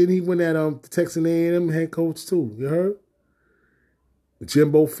 And then he went at the Texas A&M head coach too. You heard?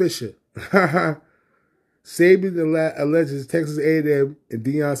 Jimbo Fisher. Saban alleges Texas A&M and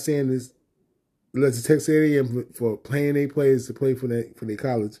Deion Sanders alleges Texas A&M for paying their players to play for their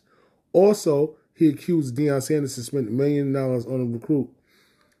college. Also, he accused Deion Sanders to spend $1 million on a recruit.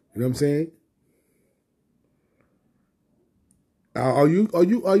 You know what I'm saying? Are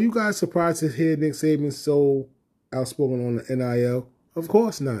you guys surprised to hear Nick Saban so outspoken on the NIL? Of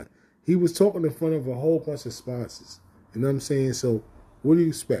course not. He was talking in front of a whole bunch of sponsors. You know what I'm saying? So what do you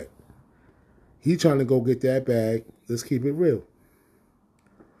expect? He trying to go get that bag. Let's keep it real.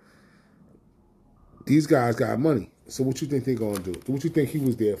 These guys got money. So what you think they're gonna do? What you think he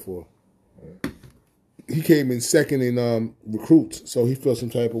was there for? He came in second in recruits, so he felt some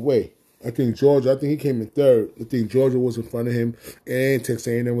type of way. I think he came in third. I think Georgia was in front of him, and Texas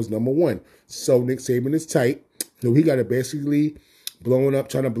A&M was number one. So Nick Saban is tight. So he got to basically trying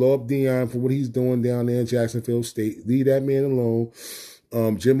to blow up Deion for what he's doing down there in Jacksonville State. Leave that man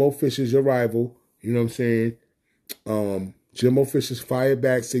alone. Jimbo Fisher's your rival. You know what I'm saying? Jimbo Fisher's fired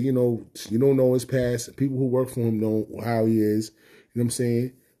back, said, you don't know his past. People who work for him know how he is. You know what I'm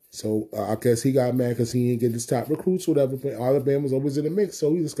saying? So I guess he got mad because he didn't get his top recruits or whatever. But Alabama's always in the mix,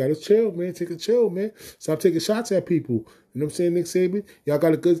 so he just got to chill, man. Take a chill, man. Stop taking shots at people. You know what I'm saying, Nick Saban? Y'all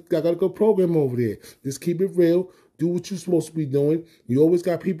got a good program over there. Just keep it real. Do what you're supposed to be doing. You always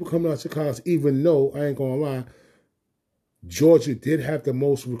got people coming out your college, even though, I ain't going to lie, Georgia did have the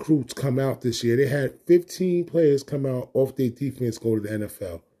most recruits come out this year. They had 15 players come out off their defense go to the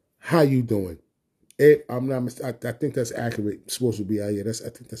NFL. How you doing? I think that's accurate. Supposed to be out here. I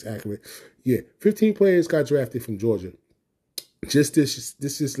think that's accurate. Yeah, 15 players got drafted from Georgia. Just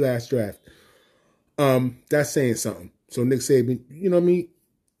this last draft. That's saying something. So Nick Saban, you know what I mean?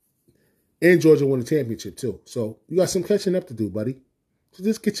 And Georgia won the championship too. So you got some catching up to do, buddy. So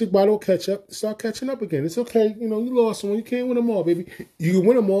just get your bottle of ketchup, start catching up again. It's okay. You lost one. You can't win them all, baby. You can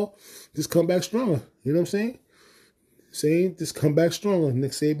win them all. Just come back stronger. You know what I'm saying? Just come back stronger.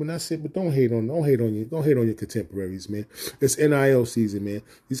 Nick Saban, that's it. But don't hate on your contemporaries, man. It's NIL season, man.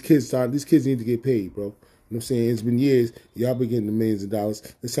 These kids need to get paid, bro. You know what I'm saying? It's been years. Y'all been getting the millions of dollars.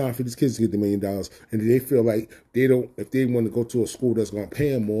 It's time for these kids to get the $1 million. And they feel like if they want to go to a school that's going to pay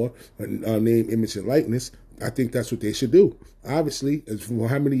them more, name, image, and likeness, I think that's what they should do. Obviously, as for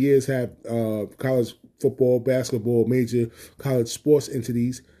how many years have college football, basketball, major college sports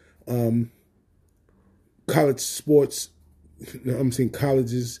entities, college sports, I'm saying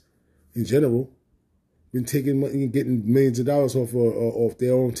colleges in general, been taking money and getting millions of dollars off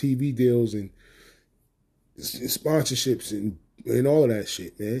their own TV deals and sponsorships and all of that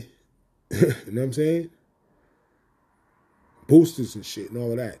shit, man. You know what I'm saying? Boosters and shit and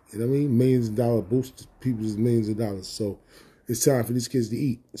all of that. You know what I mean? Millions of dollar boosters, people's millions of dollars. So it's time for these kids to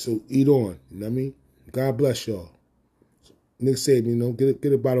eat. So eat on. You know what I mean? God bless y'all. Nick Saban,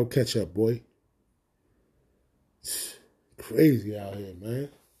 get a bottle of ketchup, boy. Crazy out here, man.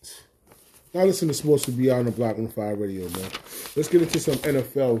 Now listen to Sports to Be on the Block on Fire Radio, man. Let's get into some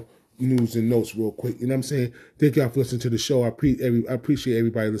NFL news and notes real quick. You know what I'm saying? Thank y'all for listening to the show. I appreciate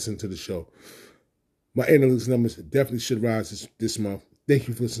everybody listening to the show. My analytics numbers definitely should rise this month. Thank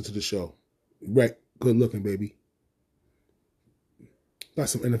you for listening to the show. Right. Good looking, baby. Got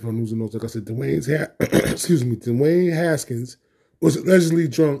some NFL news and notes. Like I said, Dwayne Haskins was allegedly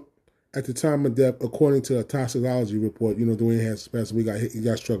drunk at the time of death, according to a toxicology report. You know, Dwayne Haskins passed away. He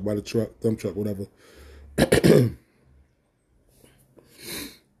got struck by the dump truck, whatever.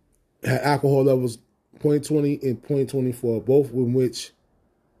 Had alcohol levels 0.20 and 0.24, both of which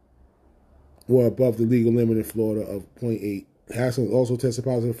were above the legal limit in Florida of 0.8. Haskins also tested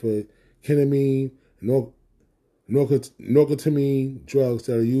positive for ketamine, norketamine drugs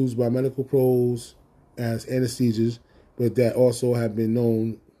that are used by medical pros as anesthesias, but that also have been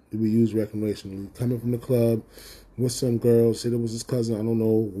known to be used recreationally. Coming from the club with some girls, said it was his cousin, I don't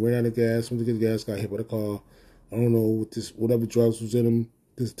know, ran out of gas, went to get gas, got hit by the car. I don't know, whatever drugs was in him.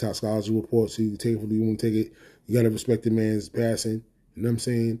 This is a toxicology report, so you can take it whether you want to take it. You got to respect the man's passing. You know what I'm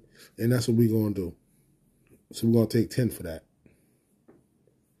saying? And that's what we're going to do. So we're going to take 10 for that.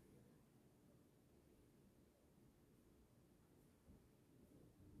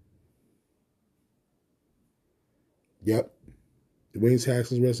 Yep. Dwayne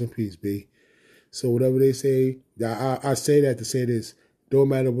Haskins, rest in peace, B. So whatever they say, I say that to say this. Don't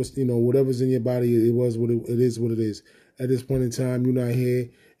matter what's, whatever's in your body, it is what it is. At this point in time, you're not here,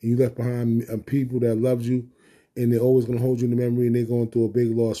 and you left behind people that loved you, and they're always going to hold you in the memory, and they're going through a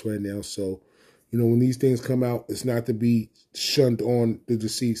big loss right now. So, when these things come out, it's not to be shunned on the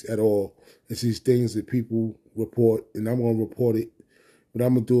deceased at all. It's these things that people report, and I'm going to report it, but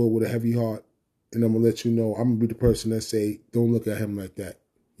I'm going to do it with a heavy heart, and I'm going to let you know. I'm going to be the person that say, don't look at him like that.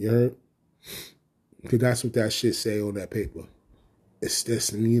 You heard? Because that's what that shit say on that paper. It's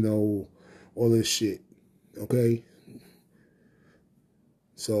this, all this shit. Okay?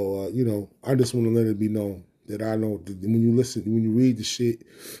 So, I just want to let it be known that I know that when you read the shit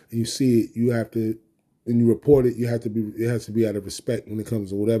and you see it, you have to, when you report it, it has to be out of respect when it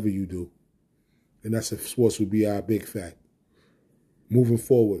comes to whatever you do. And that's if sports would be our big fact. Moving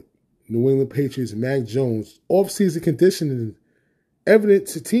forward, New England Patriots, Mac Jones, off-season conditioning evident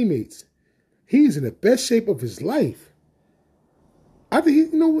to teammates. He's in the best shape of his life. I think,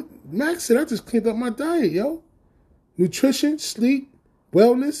 what Max said, I just cleaned up my diet, yo. Nutrition, sleep,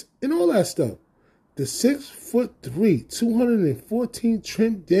 wellness, and all that stuff. The 6'3", 214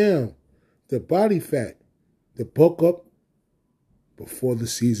 trimmed down. The body fat. The bulk up before the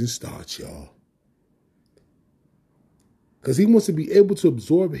season starts, y'all. Because he wants to be able to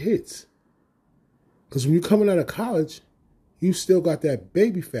absorb hits. Because when you're coming out of college, you still got that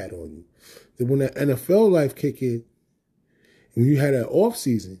baby fat on you. Then when that NFL life kick in, when you had that off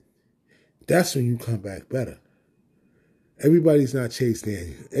season, that's when you come back better. Everybody's not Chase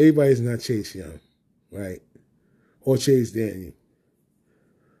Daniel. Everybody's not Chase Young, right? Or Chase Daniel.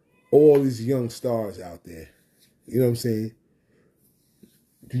 All these young stars out there. You know what I'm saying?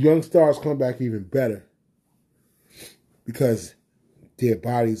 The young stars come back even better because their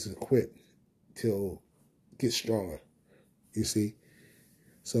bodies are equipped to get stronger. You see?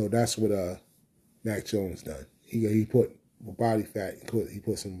 So that's what Mac Jones done. He put body fat, he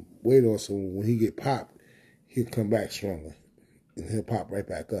put some weight on, so when he get popped, he'll come back stronger. And he'll pop right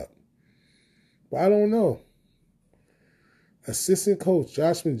back up. But I don't know. Assistant coach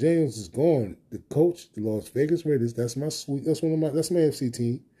Josh McDaniels is gone. The coach, the Las Vegas Raiders, that's my AFC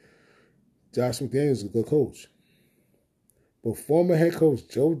team. Josh McDaniels is a good coach. But former head coach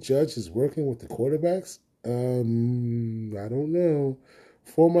Joe Judge is working with the quarterbacks? I don't know.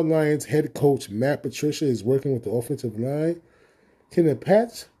 Former Lions head coach Matt Patricia is working with the offensive line. Can the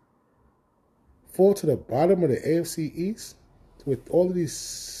Pats fall to the bottom of the AFC East with all of these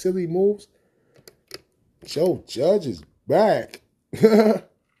silly moves? Joe Judge is back.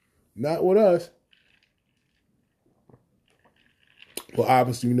 Not with us. Well,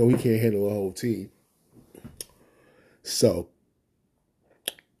 obviously, we know he can't handle a whole team. So,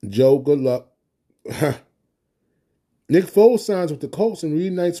 Joe, good luck. Nick Foles signs with the Colts and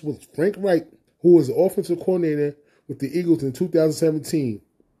reunites with Frank Reich, who was the offensive coordinator with the Eagles in 2017,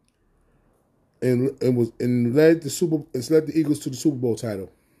 and led the Eagles to the Super Bowl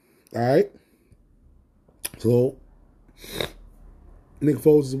title. All right. So Nick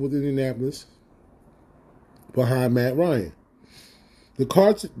Foles is with Indianapolis behind Matt Ryan.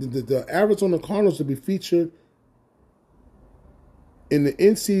 The Arizona Cardinals will be featured in the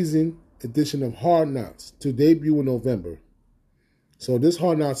in-season edition of Hard Knocks to debut in November. So this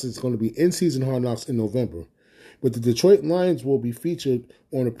Hard Knocks is going to be in-season Hard Knocks in November. But the Detroit Lions will be featured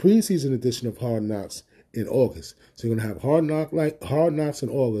on a preseason edition of Hard Knocks in August. So you're going to have Hard Knocks in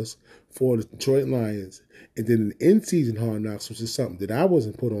August for the Detroit Lions. And then an in-season Hard Knocks, which is something that I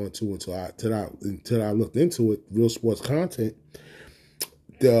wasn't put on to until I looked into it, real sports content.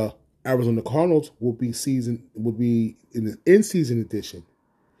 The Arizona Cardinals will be in the in-season edition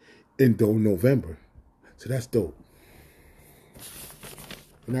in November. So that's dope.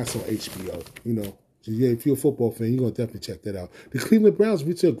 And that's on HBO, you know. So yeah, if you're a football fan, you're going to definitely check that out. The Cleveland Browns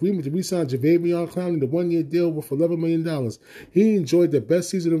reached an agreement to re-sign Jadeveon Clowney to a one-year deal worth $11 million. He enjoyed the best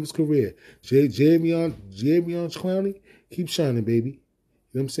season of his career. Jadeveon Clowney, keep shining, baby. You know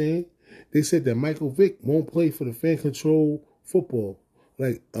what I'm saying? They said that Michael Vick won't play for the fan-controlled football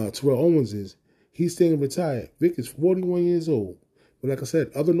like Terrell Owens is. He's staying retired. Vick is 41 years old. But like I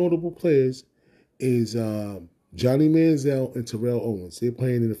said, other notable players is Johnny Manziel and Terrell Owens. They're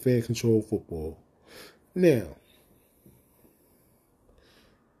playing in the fan-controlled football. Now,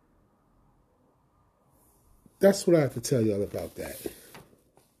 that's what I have to tell y'all about that.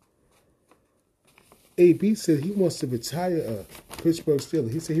 AB said he wants to retire a Pittsburgh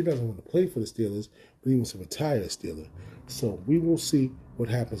Steeler. He said he doesn't want to play for the Steelers, but he wants to retire a Steeler. So we will see what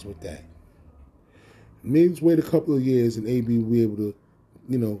happens with that. Maybe wait a couple of years and AB will be able to,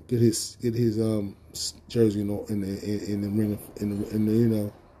 you know, get his jersey, you know, in the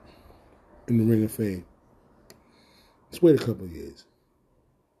ring of fame. Let's wait a couple of years.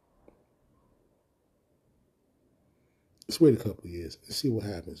 Let's wait a couple of years and see what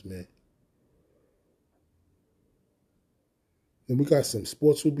happens, man. And we got some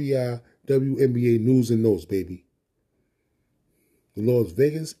Sports with BI WNBA news and notes, baby. The Las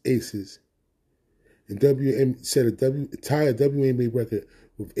Vegas Aces and set a WNBA record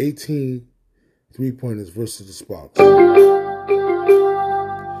with 18 three-pointers versus the Sparks.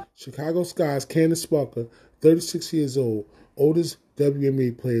 Chicago Sky's Candace Parker, 36 years old, oldest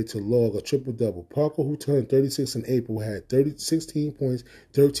WNBA player to log a triple-double. Parker, who turned 36 in April, had 16 points,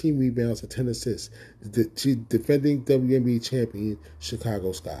 13 rebounds, and 10 assists. She defending WNBA champion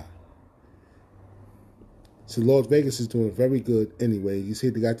Chicago Sky. So Las Vegas is doing very good anyway. You see,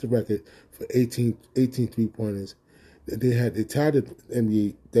 they got the record for 18 three-pointers. They tied the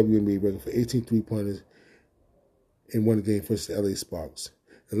WNBA record for 18 three-pointers in one game versus the LA Sparks.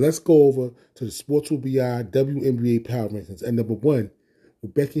 And let's go over to the Sports with BI WNBA Power Rankings. And number 1,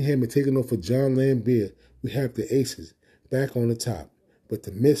 with Becky Hammond taking off for John Lambert, we have the Aces back on the top. But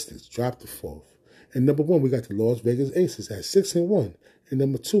the Mystics dropped to 4th. And number 1, we got the Las Vegas Aces at 6-1. And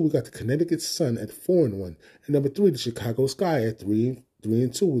number 2, we got the Connecticut Sun at 4-1. And number 3, the Chicago Sky at 3-2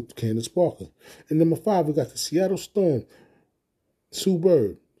 with Candace Parker. And number 5, we got the Seattle Storm, Sue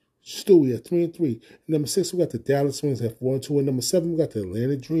Bird, Stewie at 3-3. And number 6, we got the Dallas Wings at 4-2. And number 7, we got the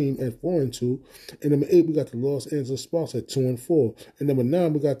Atlanta Dream at 4-2. And number 8, we got the Los Angeles Sparks at 2-4. And number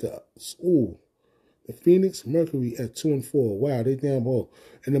 9, we got the Phoenix Mercury at 2-4. Wow, they down ball.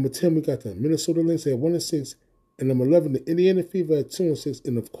 And number 10, we got the Minnesota Lynx at 1-6. And number 11, the Indiana Fever at 2-6.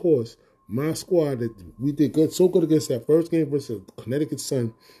 And of course, my squad that we did so good against that first game versus Connecticut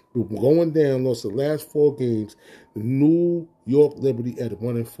Sun. We were going down, lost the last 4 games. The New York Liberty at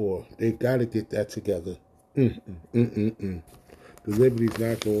 1-4. They got to get that together. The Liberty's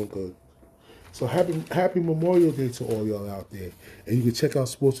not going good. So happy Memorial Day to all y'all out there. And you can check out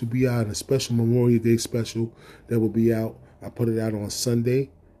Sports with BI and a special Memorial Day special that will be out. I put it out on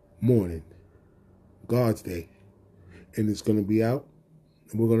Sunday morning, God's Day. And it's going to be out.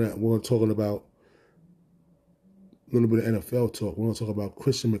 And we're talking about a little bit of NFL talk. We're going to talk about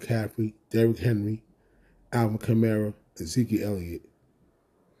Christian McCaffrey, Derrick Henry, Alvin Kamara, Ezekiel Elliott.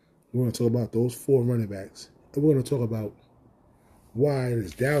 We're going to talk about those 4 running backs. And we're going to talk about why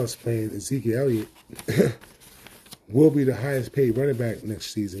is Dallas playing Ezekiel Elliott will be the highest paid running back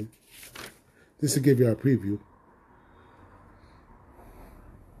next season. Just to give you a preview.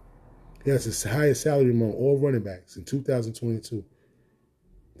 He has the highest salary among all running backs in 2022.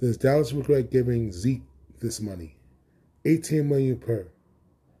 Does Dallas regret giving Zeke this money? $18 million per.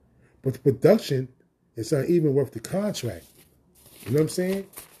 But the production is not even worth the contract. You know what I'm saying?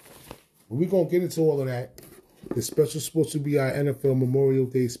 But we're going to get into all of that. The special Sports with BI NFL Memorial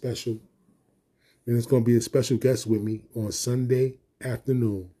Day special. And it's going to be a special guest with me on Sunday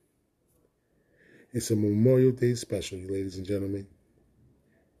afternoon. It's a Memorial Day special, ladies and gentlemen.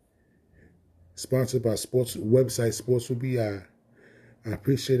 Sponsored by website Sports with BI. I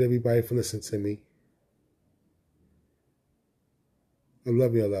appreciate everybody for listening to me. I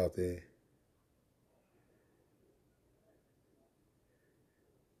love y'all out there.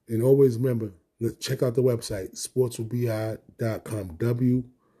 And always remember, check out the website, sportswithbi.com.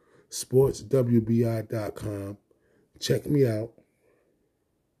 sportswbi.com. Check me out.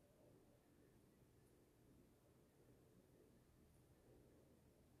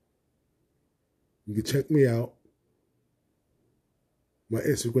 You can check me out. My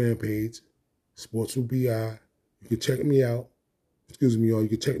Instagram page, Sports with BI. You can check me out. Excuse me, y'all. You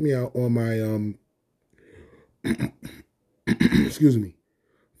can check me out on my excuse me,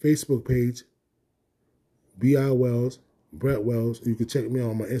 Facebook page, B.I. Wells, Brett Wells. You can check me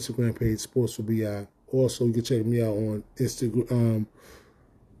out on my Instagram page, Sports for B.I. Also, you can check me out on Instagram,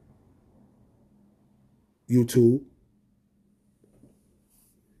 YouTube,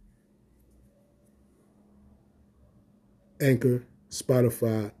 Anchor,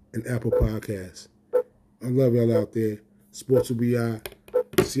 Spotify, and Apple Podcasts. I love y'all out there. Sports for B.I.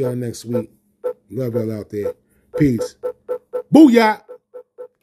 See y'all next week. Love y'all out there. Peace. Booyah!